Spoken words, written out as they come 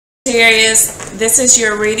Sagittarius, this is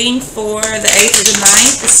your reading for the 8th to the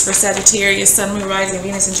 9th. This is for Sagittarius, Sun, Moon, Rising,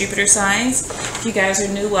 Venus, and Jupiter signs. If you guys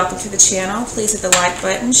are new, welcome to the channel. Please hit the like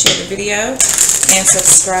button, share the video, and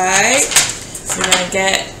subscribe. We're going to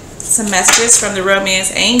get some messages from the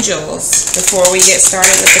romance angels before we get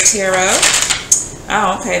started with the tarot.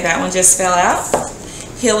 Oh, okay, that one just fell out.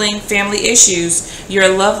 Healing family issues. Your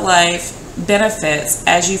love life benefits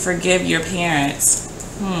as you forgive your parents.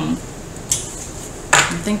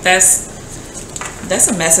 I think that's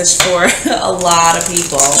a message for a lot of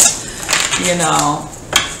people, you know,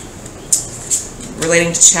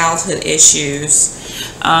 relating to childhood issues.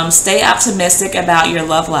 Stay optimistic about your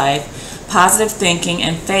love life. Positive thinking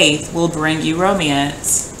and faith will bring you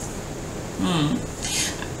romance.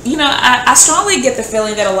 You know, I strongly get the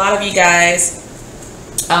feeling that a lot of you guys,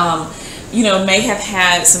 you know, may have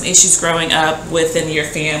had some issues growing up within your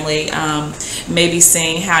family, maybe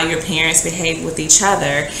seeing how your parents behave with each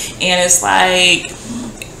other. And it's like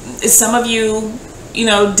some of you, you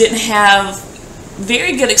know, didn't have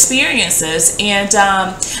very good experiences. And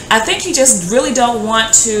I think you just really don't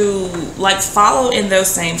want to, like, follow in those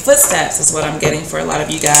same footsteps is what I'm getting for a lot of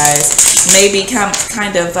you guys. Maybe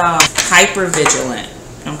kind of hyper vigilant.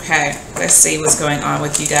 Okay, let's see what's going on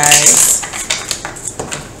with you guys.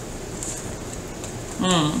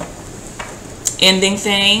 Ending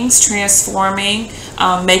things, transforming,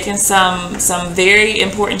 making some very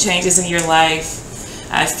important changes in your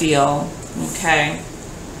life, I feel. Okay.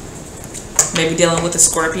 Maybe dealing with a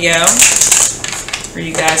Scorpio. For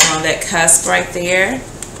you guys on that cusp right there.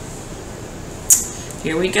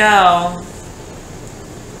 Here we go.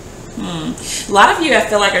 A lot of you, I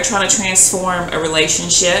feel like, are trying to transform a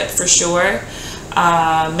relationship for sure.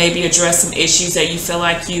 Maybe address some issues that you feel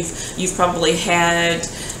like you've probably had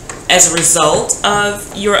as a result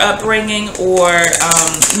of your upbringing, or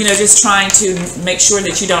you know, just trying to make sure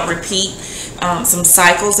that you don't repeat some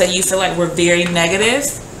cycles that you feel like were very negative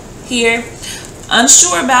here.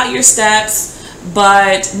 Unsure about your steps,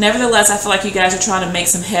 but nevertheless, I feel like you guys are trying to make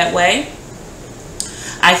some headway.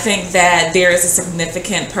 I think that there is a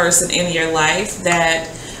significant person in your life that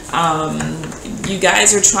you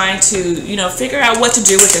guys are trying to, you know, figure out what to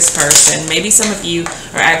do with this person. Maybe some of you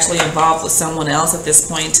are actually involved with someone else at this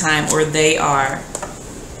point in time, or they are.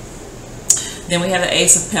 Then we have the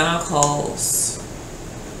Ace of Pentacles.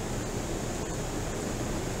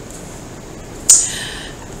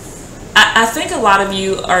 I think a lot of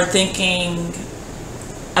you are thinking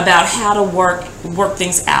about how to work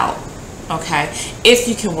things out. Okay, if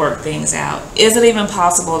you can work things out, is it even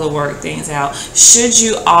possible to work things out? Should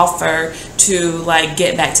you offer to, like,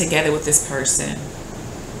 get back together with this person?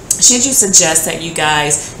 Should you suggest that you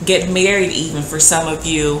guys get married, even for some of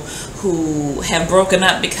you who have broken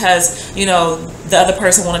up because, you know, the other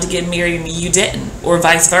person wanted to get married and you didn't, or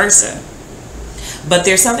vice versa? But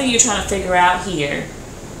there's something you're trying to figure out here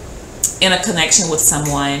in a connection with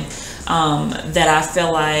someone that I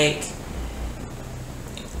feel like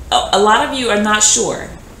a lot of you are not sure.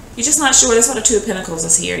 You're just not sure. That's why the Two of Pentacles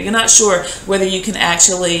is here. You're not sure whether you can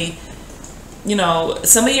actually, you know,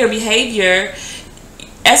 some of your behavior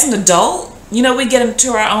as an adult, you know, we get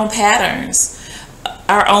into our own patterns,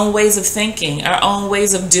 our own ways of thinking, our own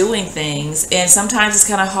ways of doing things. And sometimes it's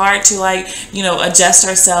kind of hard to, like, you know, adjust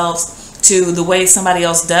ourselves to the way somebody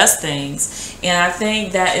else does things. And I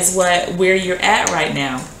think that is where you're at right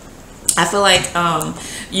now. I feel like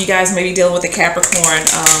you guys may be dealing with a Capricorn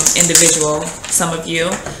individual, some of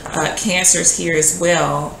you. Cancer's here as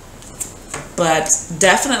well. But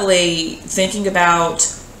definitely thinking about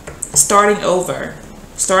starting over.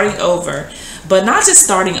 But not just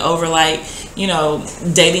starting over like, you know,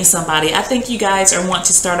 dating somebody. I think you guys are want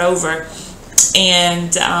to start over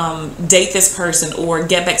and date this person or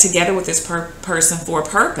get back together with this person for a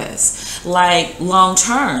purpose, like long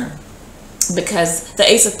term. Because the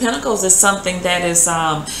Ace of Pentacles is something that is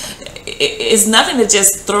nothing to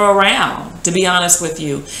just throw around, to be honest with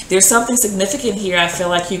you. There's something significant here I feel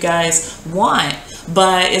like you guys want,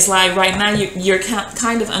 but it's like right now you're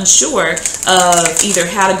kind of unsure of either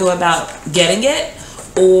how to go about getting it,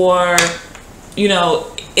 or, you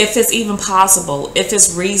know, if it's even possible, if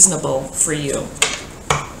it's reasonable for you.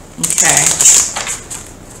 Okay,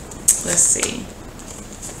 let's see.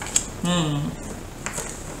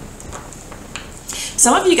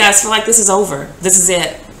 Some of you guys feel like this is over. This is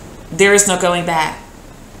it. There is no going back.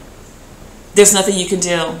 There's nothing you can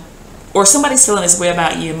do. Or somebody's feeling this way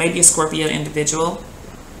about you. Maybe a Scorpio individual.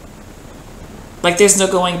 Like, there's no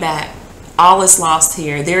going back. All is lost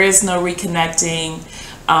here. There is no reconnecting.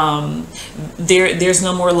 There's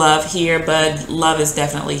no more love here, but love is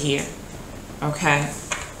definitely here. Okay.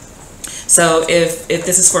 So if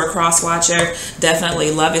this is for a cross watcher,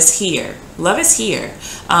 definitely love is here. Love is here.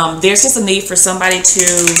 There's just a need for somebody to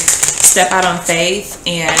step out on faith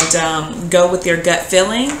and go with their gut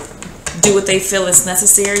feeling, do what they feel is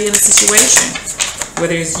necessary in the situation.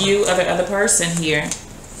 Whether it's you or the other person here,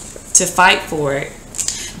 to fight for it.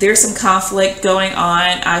 There's some conflict going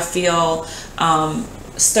on, I feel,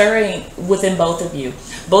 stirring within both of you.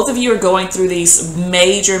 Both of you are going through these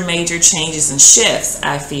major changes and shifts,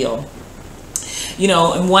 I feel. You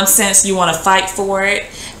know, in one sense, you want to fight for it.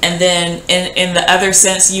 And then in the other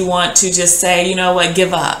sense, you want to just say, you know what,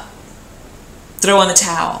 give up. Throw in the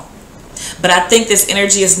towel. But I think this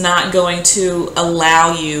energy is not going to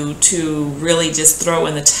allow you to really just throw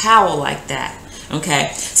in the towel like that.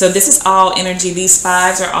 Okay, so this is all energy. These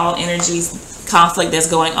fives are all energies, conflict that's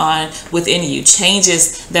going on within you,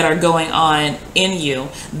 changes that are going on in you.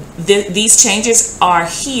 These changes are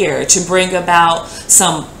here to bring about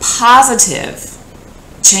some positive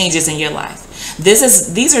changes in your life.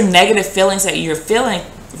 These are negative feelings that you're feeling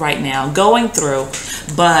right now, going through,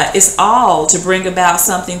 but it's all to bring about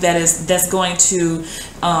something that's going to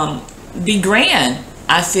be grand,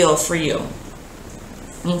 I feel, for you.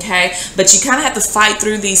 Okay, but you kind of have to fight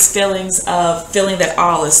through these feelings of feeling that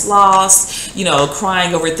all is lost, you know,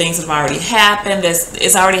 crying over things that have already happened.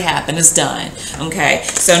 It's already happened, it's done. Okay,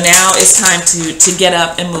 so now it's time to get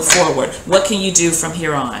up and move forward. What can you do from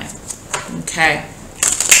here on? Okay,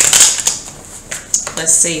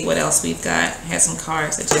 let's see what else we've got. I had some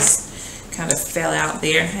cards that just kind of fell out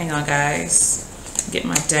there. Hang on, guys, get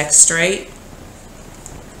my deck straight.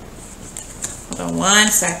 Hold on one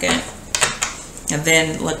second. And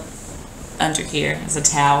then look under here is a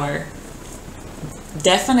tower.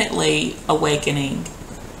 Definitely awakening.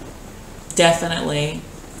 Definitely.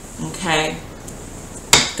 Okay.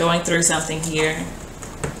 Going through something here.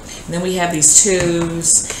 And then we have these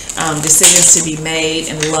twos. Decisions to be made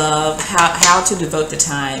in love. How to devote the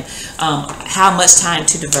time. How much time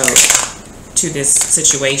to devote to this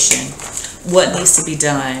situation. What needs to be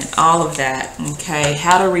done, all of that. Okay,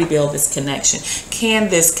 how to rebuild this connection. Can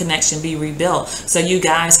this connection be rebuilt so you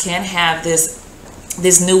guys can have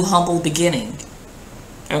this new humble beginning?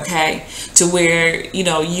 Okay, to where, you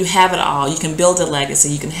know, you have it all. You can build a legacy,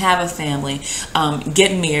 you can have a family,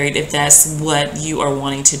 get married if that's what you are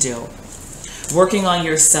wanting to do. Working on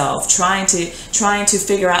yourself, trying to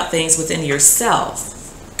figure out things within yourself,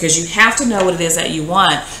 because you have to know what it is that you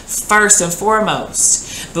want first and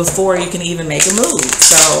foremost before you can even make a move.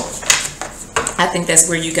 So I think that's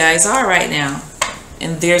where you guys are right now.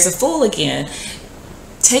 And there's a Fool again,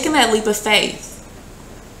 taking that leap of faith,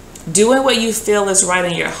 doing what you feel is right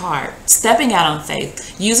in your heart, stepping out on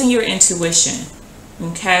faith, using your intuition.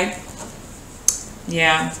 Okay,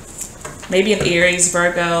 yeah, maybe an Aries,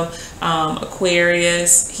 Virgo,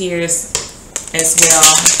 Aquarius here as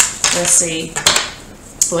well. Let's see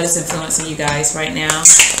what is influencing you guys right now.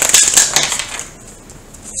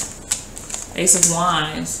 Ace of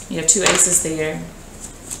Wands. You have two aces there.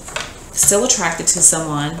 Still attracted to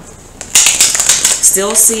someone.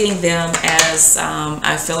 Still seeing them as,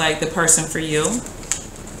 I feel like, the person for you.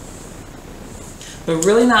 But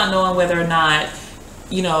really not knowing whether or not,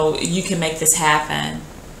 you know, you can make this happen.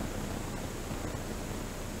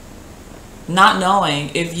 Not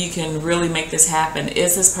knowing if you can really make this happen.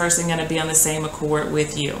 Is this person going to be on the same accord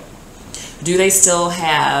with you? Do they still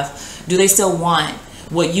want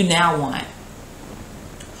what you now want?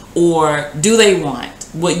 Or do they want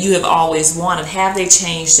what you have always wanted? Have they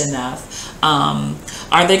changed enough?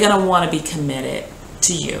 Are they going to want to be committed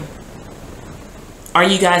to you? Are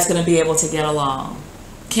you guys going to be able to get along?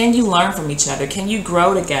 Can you learn from each other? Can you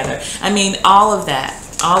grow together? I mean, all of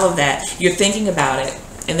that. You're thinking about it.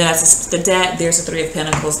 And then as the debt, there's the Three of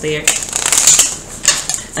Pentacles there.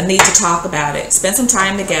 A need to talk about it. Spend some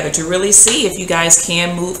time together to really see if you guys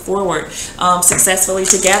can move forward successfully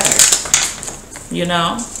together. You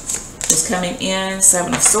know, it's coming in,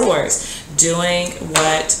 Seven of Swords, doing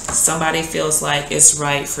what somebody feels like is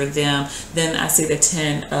right for them. Then I see the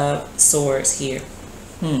Ten of Swords here.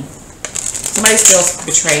 Somebody feels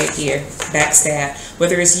betrayed here, backstab,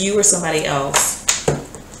 whether it's you or somebody else.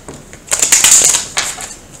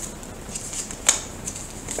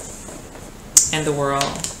 And the World.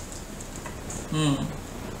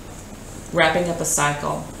 Wrapping up a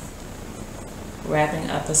cycle. Wrapping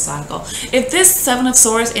up a cycle. If this Seven of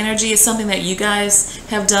Swords energy is something that you guys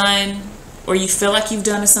have done, or you feel like you've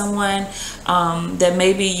done to someone, that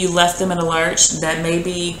maybe you left them in a lurch, that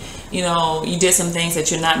maybe, you know, you did some things that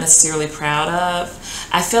you're not necessarily proud of,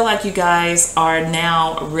 I feel like you guys are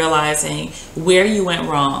now realizing where you went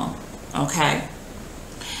wrong. Okay.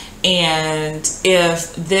 And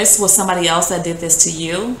if this was somebody else that did this to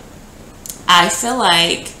you, I feel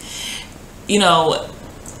like, you know,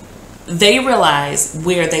 they realize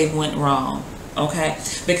where they went wrong, okay?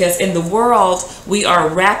 Because in the world, we are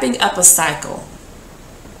wrapping up a cycle.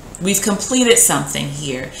 We've completed something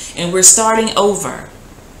here, and we're starting over.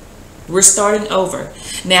 We're starting over.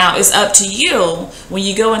 Now, it's up to you when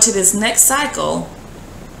you go into this next cycle,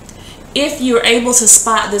 if you're able to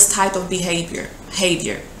spot this type of behavior,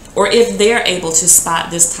 or if they're able to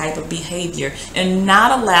spot this type of behavior and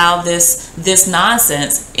not allow this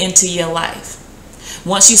nonsense into your life.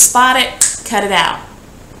 Once you spot it, cut it out.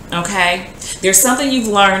 Okay? There's something you've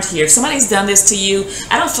learned here. If somebody's done this to you,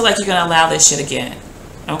 I don't feel like you're going to allow this shit again.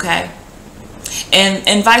 Okay?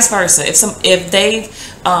 And vice versa.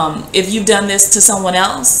 If you've done this to someone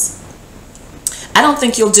else, I don't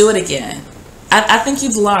think you'll do it again. I think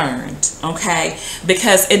you've learned, okay?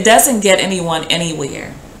 Because it doesn't get anyone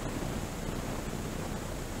anywhere.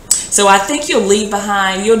 So I think you'll leave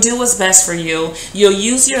behind, you'll do what's best for you, you'll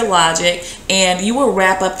use your logic, and you will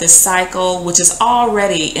wrap up this cycle, which is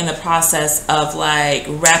already in the process of like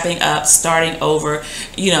wrapping up, starting over,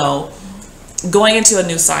 you know, going into a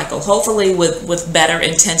new cycle, hopefully with better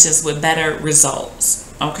intentions, with better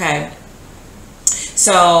results, okay?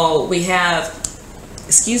 So we have,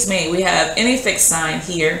 we have any fixed sign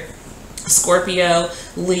here: Scorpio,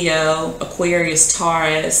 Leo, Aquarius,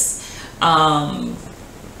 Taurus,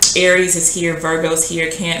 Aries is here, Virgo's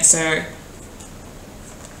here, Cancer,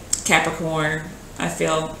 Capricorn, I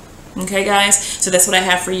feel. Okay, guys? So that's what I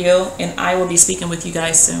have for you, and I will be speaking with you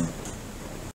guys soon.